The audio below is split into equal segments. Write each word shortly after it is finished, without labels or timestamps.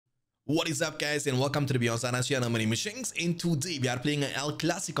What is up, guys, and welcome to the BeyondStandards channel. My name is Shanks, and today we are playing an El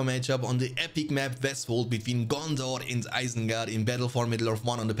Clasico matchup on the epic map Westfold between Gondor and Isengard in Battle for Middle-earth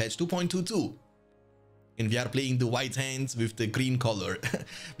 1 on the patch 2.22. And we are playing the white hands with the green color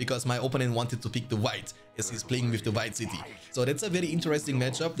because my opponent wanted to pick the white as he's playing with the white city. So that's a very interesting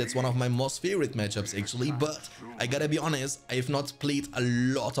matchup. That's one of my most favorite matchups actually, but I gotta be honest, I have not played a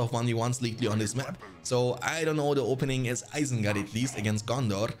lot of 1v1s lately on this map, so I don't know the opening as Isengard, at least against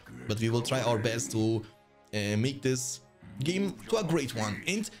Gondor, but we will try our best to make this game to a great one.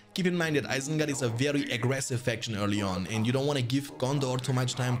 And keep in mind that Isengard is a very aggressive faction early on, and you don't want to give Gondor too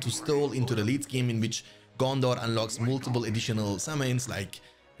much time to stall into the late game, in which Gondor unlocks multiple additional summons like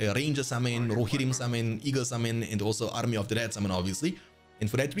Ranger Summon, Rohirrim Summon, Eagle Summon, and also Army of the Dead Summon, obviously. And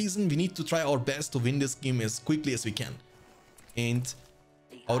for that reason, we need to try our best to win this game as quickly as we can. And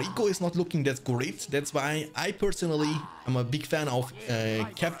our eco is not looking that great. That's why I personally am a big fan of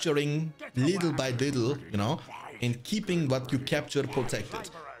capturing little by little, you know, and keeping what you capture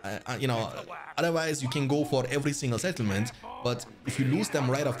protected. You know, otherwise you can go for every single settlement, but if you lose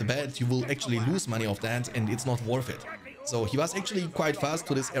them right off the bat, you will actually lose money off that, and it's not worth it. So he was actually quite fast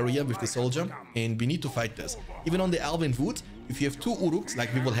to this area with the soldier, and we need to fight this. Even on the Elven Wood, if you have 2 Uruks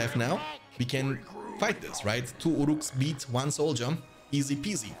like we will have now, we can fight this, right? 2 Uruks beat 1 soldier, easy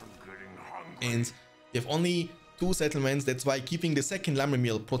peasy. And we have only 2 settlements, that's why keeping the second lumber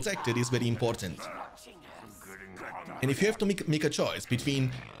mill protected is very important. And if you have to make a choice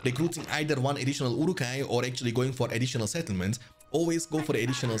between recruiting either 1 additional Urukai or actually going for additional settlements, always go for the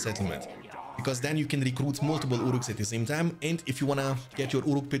additional settlement, because then you can recruit multiple Uruks at the same time. And if you wanna get your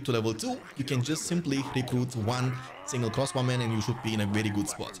Uruk pit to level 2, you can just simply recruit 1 single crossbowman and you should be in a very good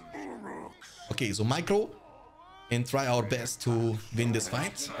spot. Okay, so micro and try our best to win this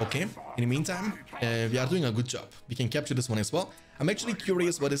fight. Okay, in the meantime, we are doing a good job. We can capture this one as well. I'm actually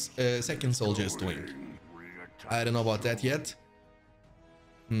curious what this second soldier is doing. I don't know about that yet.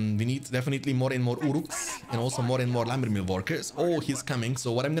 We need definitely more and more Uruks and also more and more lumber mill workers. Oh, he's coming.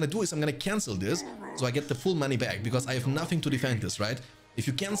 So what I'm gonna do is I'm gonna cancel this so I get the full money back, because I have nothing to defend this, right? If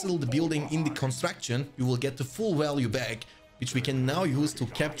you cancel the building in the construction, you will get the full value back, which we can now use to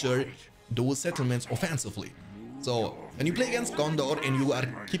capture those settlements offensively. So when you play against Gondor and you are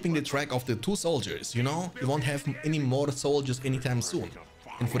keeping the track of the 2 soldiers, you know, you won't have any more soldiers anytime soon.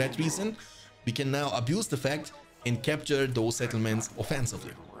 And for that reason, we can now abuse the fact and capture those settlements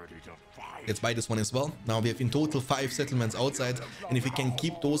offensively. Let's buy this one as well. Now we have in total 5 settlements outside, and if we can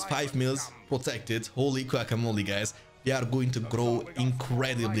keep those 5 mills protected, holy guacamole, guys, we are going to grow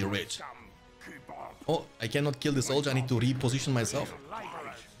incredibly rich. Oh, I cannot kill the soldier. I need to reposition myself.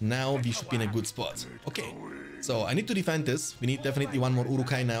 Now we should be in a good spot. Okay, so I need to defend this. We need definitely 1 more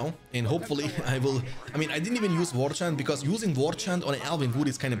Urukai now, and hopefully I will... I mean, I didn't even use War Chant, because using War Chant on an Elven Wood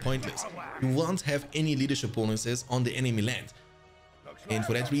is kind of pointless. You won't have any leadership bonuses on the enemy land. And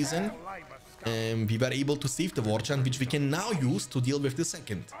for that reason, we were able to save the War Chant, which we can now use to deal with the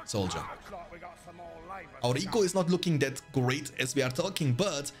second soldier. Our eco is not looking that great as we are talking,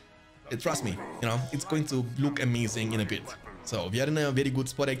 but trust me, you know, it's going to look amazing in a bit. So we are in a very good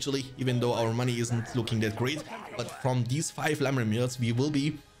spot actually, even though our money isn't looking that great. But from these 5 lumber mills, we will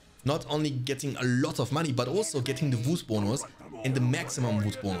be not only getting a lot of money, but also getting the wood bonus and the maximum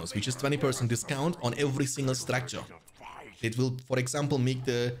wood bonus, which is 20% discount on every single structure. It will, for example, make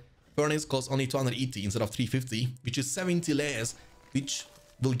the furnace cost only 280 instead of 350, which is 70 less, which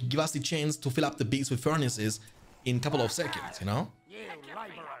will give us the chance to fill up the base with furnaces in a couple of seconds, you know?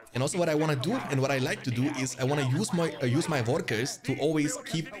 And also what I want to do and what I like to do is I want to use my workers to always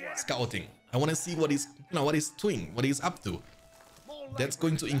keep scouting. I want to see what is, you know, what he's doing, what he's up to. That's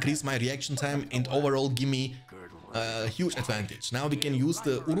going to increase my reaction time and overall give me a huge advantage. Now we can use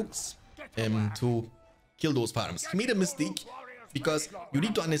the Uruks to kill those farms. He made a mistake, because you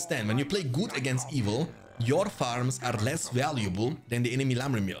need to understand, when you play good against evil, your farms are less valuable than the enemy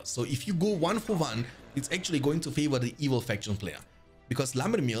lumber mills. So if you go 1 for 1, it's actually going to favor the evil faction player, because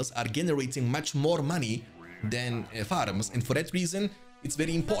lumber mills are generating much more money than farms, and for that reason it's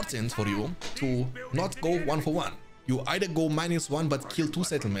very important for you to not go 1 for 1. You either go -1 but kill 2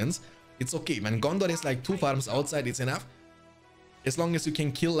 settlements. It's okay. When Gondor has like 2 farms outside, it's enough, as long as you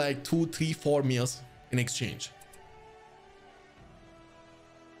can kill like 2, 3, 4 mills in exchange.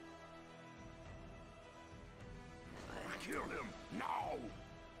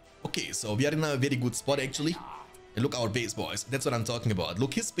 Okay, so we are in a very good spot actually. And look our base, boys. That's what I'm talking about.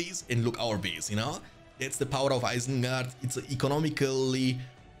 Look his base and look our base, you know? That's the power of Isengard. It's an economically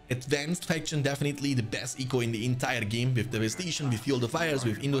advanced faction, definitely the best eco in the entire game. With devastation, with fuel the fires,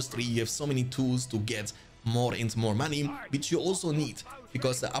 with industry, you have so many tools to get more and more money, which you also need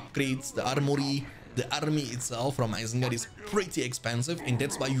because the upgrades, the armory, the army itself from Isengard is pretty expensive, and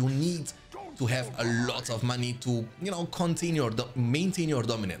that's why you need to have a lot of money to, you know, maintain your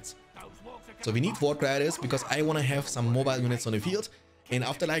dominance. So we need Warg Riders because I want to have some mobile units on the field, and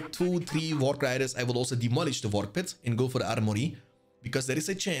after like 2-3 Warg Riders I will also demolish the Warg Pit and go for the armory, because there is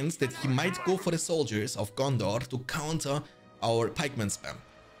a chance that he might go for the soldiers of Gondor to counter our pikeman spam.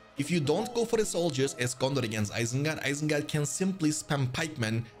 If you don't go for the soldiers as Gondor against Isengard, Isengard can simply spam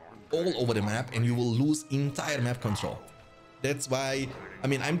pikemen all over the map and you will lose entire map control. That's why, I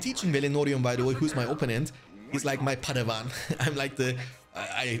mean, I'm teaching Valinorium, by the way, who's my opponent. He's like my Padawan. I'm like the,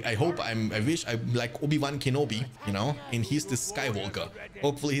 I wish I'm like Obi-Wan Kenobi, you know, and he's the Skywalker.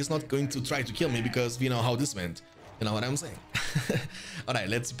 Hopefully he's not going to try to kill me because we know how this went. You know what I'm saying? Alright,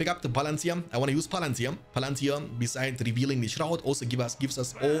 let's pick up the Palantir. I want to use Palantir. Palantir, besides revealing the Shroud, also gives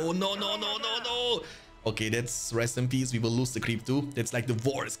us... Oh, no. Okay, that's rest in peace. We will lose the creep too. That's like the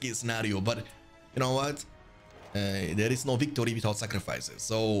worst case scenario. But you know what? There is no victory without sacrifices.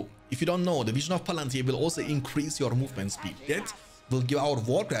 So if you don't know, the Vision of Palantir will also increase your movement speed. That will give our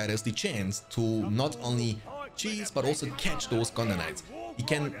Warg Riders the chance to not only chase but also catch those Gondor Knights. He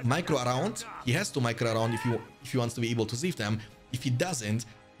can micro around. He has to micro around if he wants to be able to save them. If he doesn't,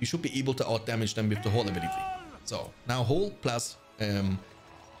 you should be able to out damage them with the whole ability. So now Hole plus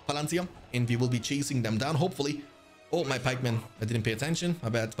Palantir, and we will be chasing them down, hopefully. Oh, my pikeman, I didn't pay attention, my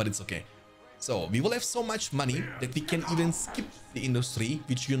bad, but it's okay. So we will have so much money that we can even skip the industry,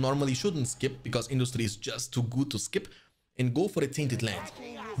 which you normally shouldn't skip because industry is just too good to skip, and go for a tainted land.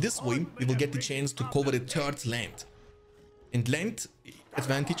 This way we will get the chance to cover the third land. And land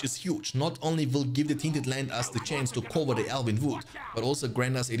advantage is huge. Not only will give the tainted land us the chance to cover the Elven Wood, but also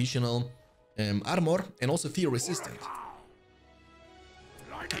grant us additional armor and also fear resistant.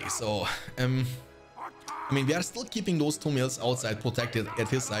 Okay, so I mean, we are still keeping those 2 mills outside protected at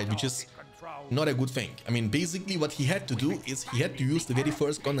his side, which is not a good thing. I mean, basically what he had to do is he had to use the very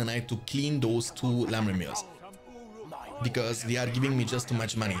first Gondor Knight to clean those 2 Lamrim mills, because they are giving me just too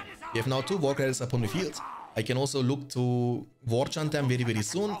much money. We have now 2 Warg Riders upon the field. I can also look to war chant them very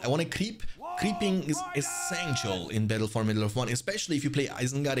soon. I want to creep. Creeping is essential in Battle for Middle-earth 1, especially if you play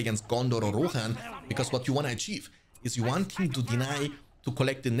Isengard against Gondor or Rohan, because what you want to achieve is you want him to deny to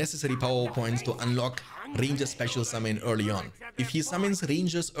collect the necessary power points to unlock Ranger special summon early on. If he summons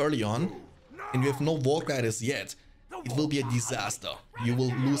Rangers early on and you have no Warg Riders yet, it will be a disaster. You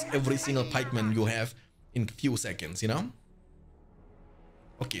will lose every single pikeman you have in few seconds, you know?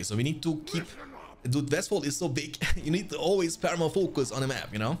 Okay, so we need to keep... Dude, Westfold is so big, you need to always perma focus on the map,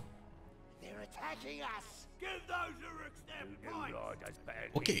 you know? They're attacking us. Give those Uruks their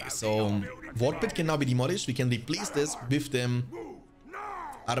point. Okay, so Warg Pit can now be demolished. We can replace this with the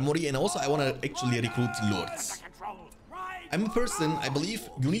armory, and also I want to actually recruit lords. I'm a person, I believe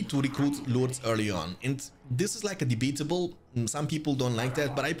you need to recruit lords early on, and this is like a debatable. Some people don't like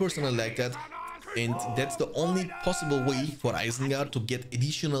that, but I personally like that. And that's the only possible way for Isengard to get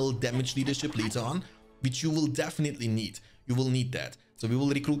additional damage leadership later on, which you will definitely need. You will need that. So we will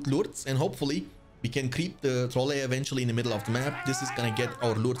recruit lords, and hopefully we can creep the trolley eventually in the middle of the map. This is gonna get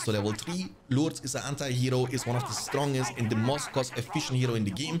our lords to level 3. Lords is an anti-hero, is one of the strongest and the most cost-efficient hero in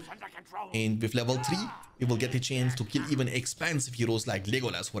the game. And with level 3, we will get the chance to kill even expensive heroes like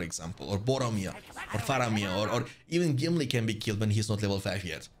Legolas, for example, or Boromir, or Faramir, or even Gimli can be killed when he's not level 5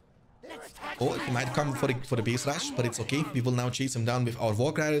 yet. Oh, he might come for the base rush, but it's okay. We will now chase him down with our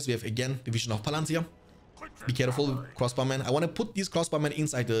Warg Riders. We have again the Vision of Palantir. Be careful, crossbowmen. I want to put these crossbowmen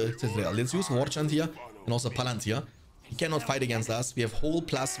inside the citadel. Let's use War Chant here and also Palantir. He cannot fight against us. We have Hole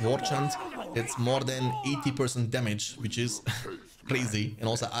plus War Chant. That's more than 80% damage, which is crazy. And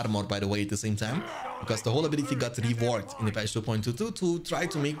also armor, by the way, at the same time, because the whole ability got reworked in the patch 2.22 to try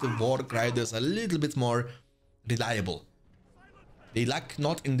to make the Warg Riders a little bit more reliable. They lack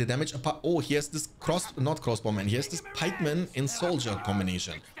not in the damage. Oh, he has this not crossbowman. He has this pikeman and soldier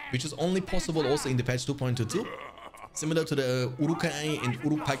combination, which is only possible also in the patch 2.22. Similar to the Uruk-hai and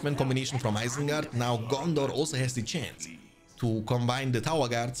Uruk pikeman combination from Isengard, now Gondor also has the chance to combine the tower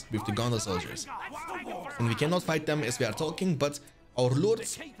guards with the Gondor soldiers. And we cannot fight them as we are talking, but our lord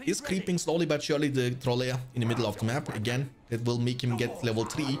is creeping slowly but surely the trolley in the middle of the map. Again, that will make him get level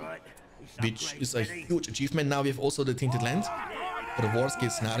 3, which is a huge achievement. Now we have also the Tainted Land, for the worst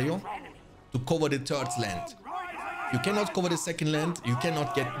case scenario, to cover the third land. You cannot cover the second land. You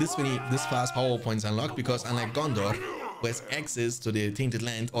cannot get this fast power points unlocked, because unlike Gondor, who has access to the Tainted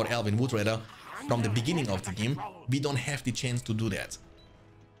Land or Elven Wood rather from the beginning of the game, we don't have the chance to do that.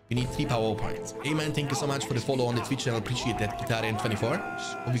 We need 3 power points. Hey man, thank you so much for the follow on the Twitch channel. Appreciate that, Guitarian24.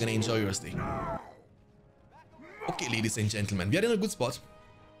 Hope you're gonna enjoy your stay. Okay, ladies and gentlemen, we are in a good spot.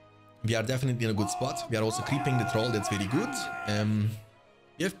 We are definitely in a good spot. We are also creeping the troll. That's very good.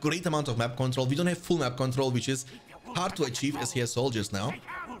 We have great amount of map control. We don't have full map control, which is hard to achieve as he has soldiers now.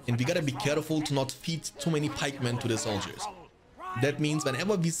 And we gotta be careful to not feed too many pikemen to the soldiers. That means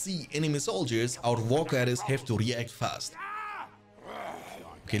whenever we see enemy soldiers, our war carriers have to react fast.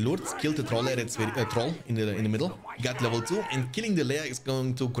 Okay, Lourdes killed the troll lair. That's very troll in the middle. He got level 2, and killing the lair is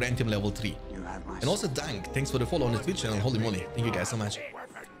going to grant him level 3. And also Dank, thanks for the follow on the Twitch channel. Holy moly, thank you guys so much. Hope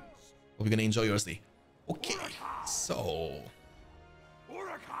you're gonna enjoy your stay. Okay, so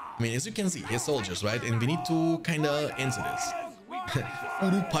I mean, as you can see, he has soldiers, right? And we need to kinda answer this.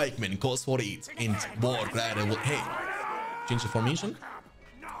 Uru pikemen cost 48 and war rider will hey. Change the formation.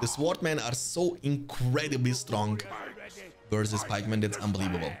 The swordmen are so incredibly strong versus pikemen, that's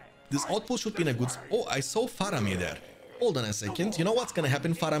unbelievable. This outpost should be in a good... Oh, I saw Faramir there. Hold on a second. You know what's gonna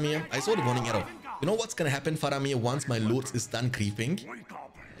happen, Faramir? I saw the warning arrow. You know what's gonna happen, Faramir, once my Lourdes is done creeping?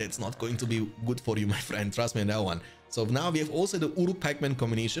 It's not going to be good for you, my friend. Trust me on that one. So now we have also the Uruk pikeman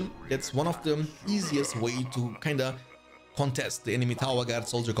combination. That's one of the easiest way to kinda contest the enemy tower guard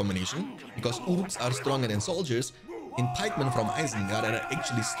soldier combination, because Uruks are stronger than soldiers, and pikemen from Isengard are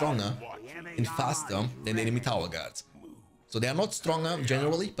actually stronger and faster than the enemy tower guards. So they are not stronger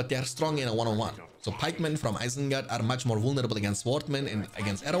generally, but they are strong in a one-on-one. So pikemen from Isengard are much more vulnerable against swordmen and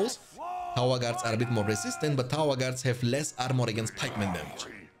against arrows. Tower guards are a bit more resistant, but tower guards have less armor against pikemen damage.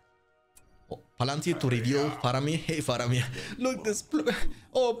 Oh, Palantir to reveal Faramir. Hey Faramir, look this.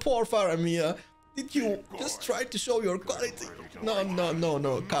 Oh, poor Faramir. Did you just try to show your quality?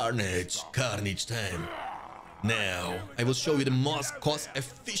 No. Carnage time. Now, I will show you the most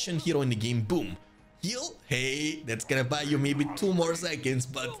cost-efficient hero in the game. Boom. Heal? Hey, that's gonna buy you maybe 2 more seconds,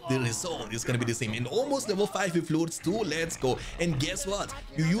 but the result is gonna be the same. And almost level 5 with Lourdes too. Let's go. And guess what?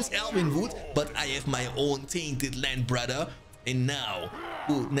 You use Elven Wood, but I have my own tainted land, brother. And now,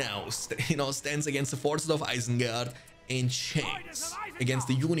 who now stands against the forces of Isengard and chains against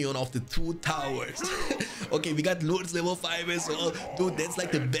the union of the 2 towers. Okay, we got Lourdes level 5 as well. Dude, that's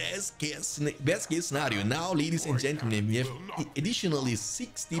like the best case scenario. Now, ladies and gentlemen, we have additionally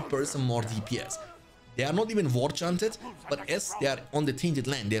 60% more DPS. They are not even war chanted, but as they are on the tainted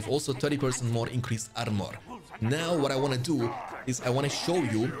land, they have also 30% more increased armor. Now what I want to do is I want to show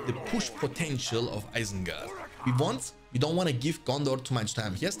you the push potential of Isengard. We don't want to give Gondor too much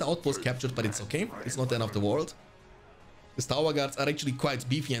time. Yes, the outpost captured, but it's okay. It's not the end of the world. The tower guards are actually quite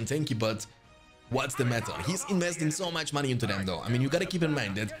beefy and tanky, but what's the matter? He's investing so much money into them though. I mean, you gotta keep in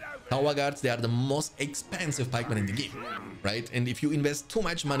mind that tower guards, they are the most expensive pikemen in the game, right? And if you invest too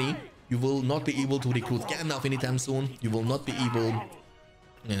much money, you will not be able to recruit Gandalf anytime soon. You will not be able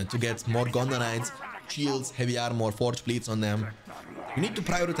to get more Gondorites, shields, heavy armor, forged plates on them. You need to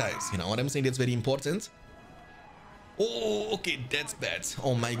prioritize, you know what I'm saying? That's very important. Oh, okay, that's bad.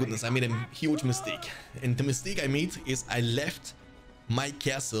 Oh my goodness, I made a huge mistake. And the mistake I made is I left my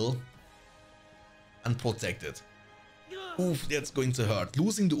castle unprotected. Oof, that's going to hurt.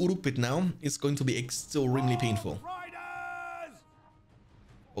 Losing the Uruk pit now is going to be extremely painful.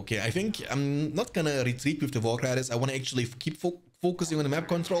 Okay, I think I'm not gonna retreat with the War Riders. I want to actually keep focusing on the map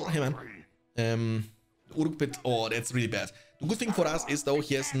control. Hey man, Uruk pit, oh, that's really bad. The good thing for us is though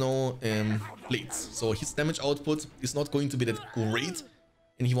he has no blades, so his damage output is not going to be that great,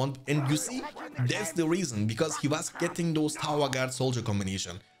 and you see, that's the reason, because he was getting those tower guard soldier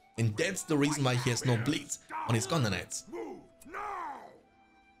combination, and that's the reason why he has no blades on his Gondorites.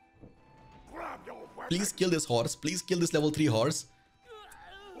 Please kill this horse, please kill this level 3 horse.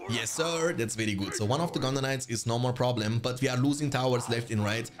 Yes sir, that's very good. So one of the Gondorites is no more problem, but we are losing towers left and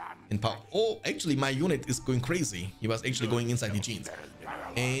right. And oh, actually my unit is going crazy. He was actually going inside the jeans.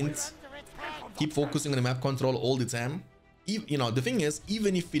 And keep focusing on the map control all the time. You know, the thing is,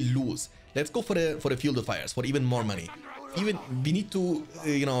 even if we lose, let's go for the field of fires for even more money. Even we need to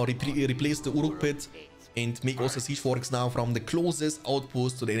replace the Uruk pit and make also siege forks now from the closest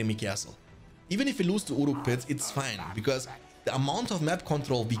outpost to the enemy castle. Even if we lose the Uruk pit, it's fine, because the amount of map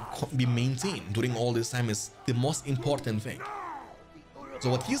control we maintain during all this time is the most important thing. So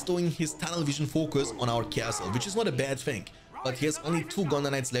what he's doing, his tunnel vision focus on our castle, which is not a bad thing, but he has only 2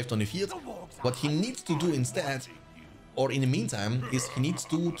 Gondorites left on the field. What he needs to do instead, or in the meantime, is he needs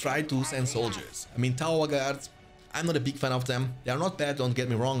to try to send soldiers. I mean, tower guards, I'm not a big fan of them. They are not bad, don't get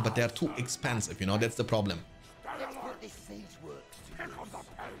me wrong, but they are too expensive, you know, that's the problem.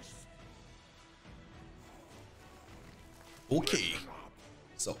 Okay,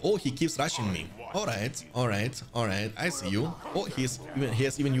 so oh, he keeps rushing me. All right, I see you. Oh, he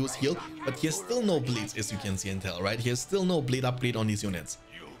has even used heal, but he has still no blades, as you can see and tell, right? He has still no blade upgrade on these units,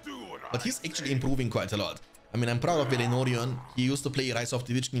 but he's actually improving quite a lot. I mean, I'm proud of Velenorion. He used to play Rise of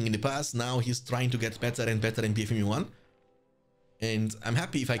the Witch King in the past. Now he's trying to get better and better in BFME1. And I'm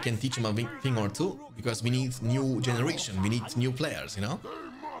happy if I can teach him a thing or two, because we need new generation. We need new players, you know?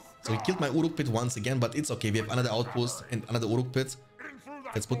 So he killed my Uruk pit once again, but it's okay. We have another outpost and another Uruk pit.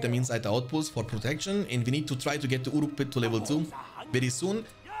 Let's put them inside the outpost for protection. And we need to try to get the Uruk pit to level 2 very soon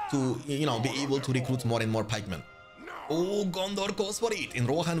to, you know, be able to recruit more and more pikemen. Oh, Gondor goes for it, and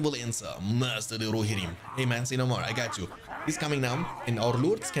Rohan will answer. Master the Rohirrim. Hey man, say no more, I got you. He's coming now, and our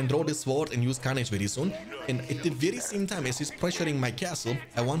lords can draw the sword and use Carnage very soon. And at the very same time as he's pressuring my castle,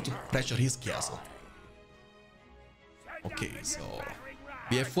 I want to pressure his castle. Okay, so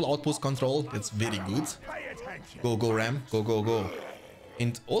we have full outpost control. That's very good. Go, go, Ram. Go, go, go.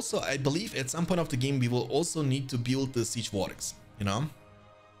 And also, I believe at some point of the game, we will also need to build the Siege Warricks, you know?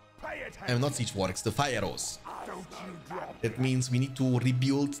 I'm not Siege Warricks, the Fire Arrows. That means we need to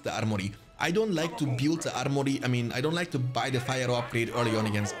rebuild the armory. I don't like to build the armory. I mean, I don't like to buy the Fire Arrow upgrade early on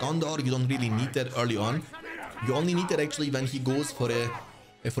against Gondor. You don't really need that early on. You only need it actually when he goes for the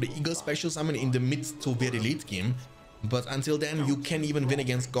Eagle Special Summon in the mid to very late game. But until then, you can even win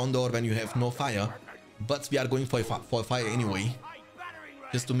against Gondor when you have no fire. But we are going for fire anyway,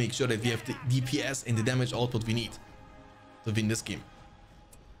 just to make sure that we have the DPS and the damage output we need to win this game.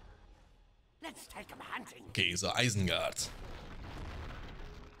 Let's take 'em hunting. Okay, so Isengard.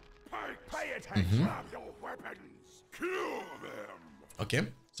 Pay attention to your weapons. Kill them. Okay,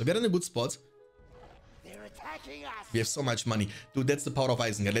 so we're in a good spot. They're attacking us. We have so much money. Dude, that's the power of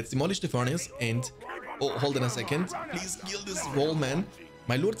Isengard. Let's demolish the furnace and... Oh, hold on a second. Please kill this wall, man.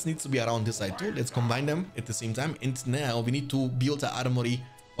 My lords needs to be around this side too. Let's combine them at the same time. And now we need to build the armory,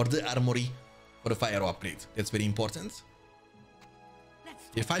 or the armory, for the fire upgrade. That's very important.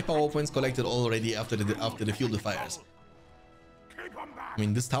 We have 5 power points collected already after the field of fires. I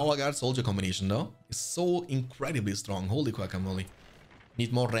mean, this tower guard soldier combination though is so incredibly strong. Holy guacamole.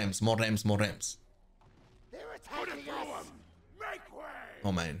 Need more rams, more rams, more rams. They're attacking us. Make way.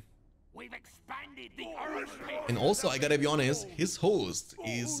 Oh man. We've expanded the orange pit. And also, I gotta be honest, his host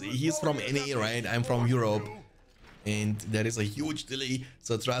he's from NA, right? I'm from Europe. And there is a huge delay.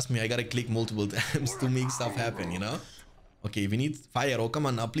 So trust me, I gotta click multiple times to make stuff happen, you know? Okay, we need fire. Oh, come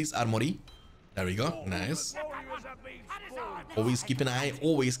on now, please, armory. There we go. Nice. Always keep an eye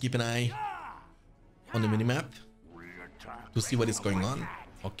on the minimap to see what is going on.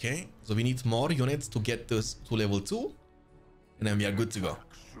 Okay, so we need more units to get this to level 2. And then we are good to go.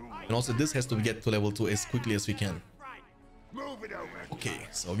 And also this has to get to level 2 as quickly as we can. Okay,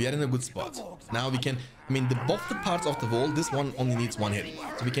 so we are in a good spot. Now we can, I mean, both the parts of the wall, this one only needs 1 hit.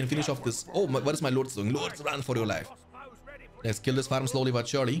 So we can finish off this. Oh, what is my lords doing? Lords, run for your life. Let's kill this farm slowly but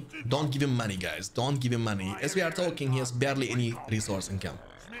surely. Don't give him money, guys. Don't give him money. As we are talking, he has barely any resource income.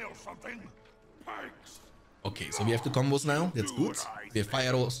 Okay, so we have 2 combos now. That's good. We have fire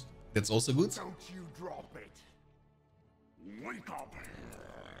arrows. That's also good.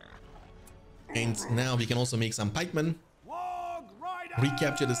 And now we can also make some pikemen.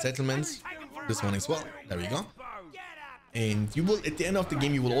 Recapture the settlements. This one as well. There we go. And you will, at the end of the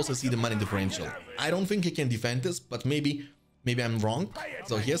game, you will also see the money differential. I don't think he can defend this, but maybe I'm wrong.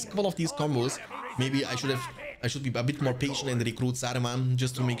 So he has a couple of these combos. Maybe I should be a bit more patient and recruit Saruman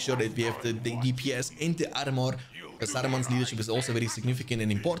just to make sure that we have the DPS and the armor. Because Saruman's leadership is also very significant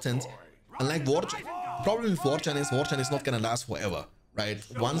and important. Unlike Warchan. The problem with Warchan is not gonna last forever, right?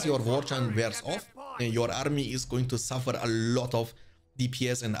 Once your Warchan wears off, your army is going to suffer a lot of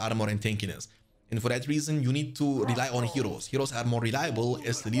DPS and armor and tankiness. And for that reason, you need to rely on heroes. Heroes are more reliable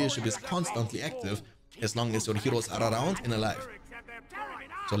as the leadership is constantly active as long as your heroes are around and alive.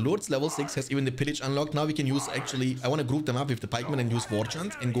 So Lord's level 6 has even the pillage unlocked. Now we can use, actually, I want to group them up with the pikemen and use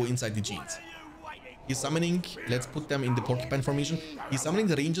Warchant and go inside the genes. He's summoning, let's put them in the porcupine formation. He's summoning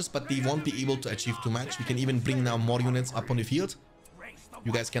the ranges, but they won't be able to achieve too much. We can even bring now more units up on the field.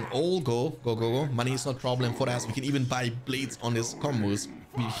 You guys can all go. Money is not a problem for us. We can even buy blades on these combos.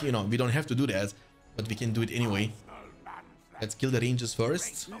 We don't have to do that, but we can do it anyway. Let's kill the ranges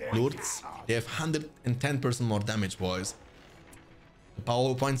first. Lords, they have 110% more damage, boys. The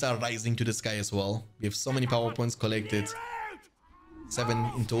power points are rising to the sky as well. We have so many power points collected.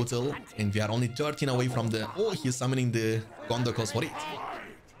 7 in total, and we are only 13 away from the... Oh, he's summoning the Gondor Cause for it.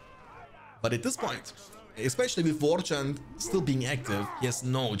 But at this point, especially with Warchant still being active, he has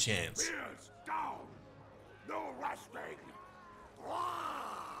no chance.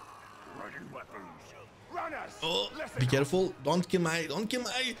 Oh, be careful. Don't kill my...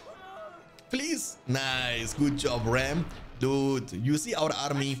 Please. Nice. Good job, Ram. Dude, you see our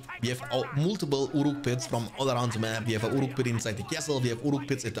army. We have multiple Uruk pits from all around the map. We have an Uruk pit inside the castle. We have Uruk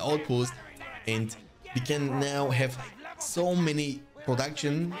pits at the outpost. And we can now have so many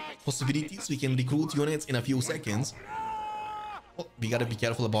production possibilities. We can recruit units in a few seconds. Oh, we gotta be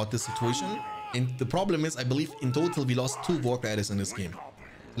careful about this situation. And the problem is, I believe in total we lost 2 war riders in this game.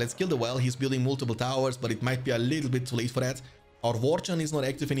 Let's kill the whale. He's building multiple towers, but it might be a little bit too late for that. Our war chant is not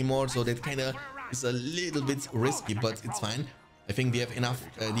active anymore, so that kind of is a little bit risky, but it's fine. I think we have enough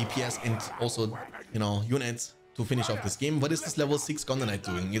DPS and also, you know, units to finish off this game. What is this level 6 Gondor Knight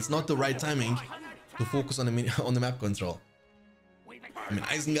doing? It's not the right timing to focus on the map control. I mean,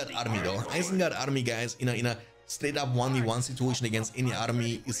 Isengard army though. Isengard army, guys, in a straight up 1v1 situation against any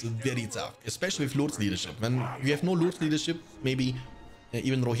army is very tough, especially with Lord's leadership. When you have no Lord's leadership, maybe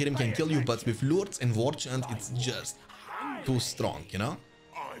even Rohirrim can kill you, but with Lords and War Chant, it's just too strong, you know?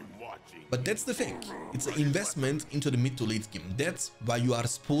 But that's the thing. It's an investment into the mid to late game. That's why you are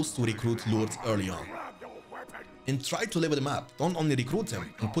supposed to recruit Lords early on. And try to level them up. Don't only recruit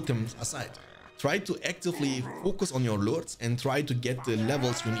them and put them aside. Try to actively focus on your Lords and try to get the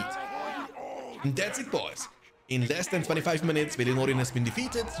levels you need. And that's it, boys. In less than 25 minutes, Velinorin has been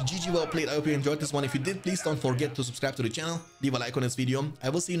defeated. GG, well played. I hope you enjoyed this one. If you did, please don't forget to subscribe to the channel. Leave a like on this video. I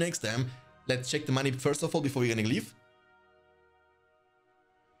will see you next time. Let's check the money first of all before we're gonna leave.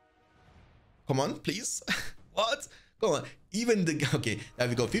 Come on, please. What? Come on. Even the... Okay, there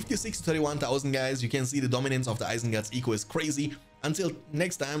we go. 56 to 31,000, guys. You can see the dominance of the Isengard's eco is crazy. Until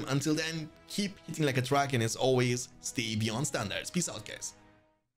next time, until then, keep hitting like a truck, and as always, stay beyond standards. Peace out, guys.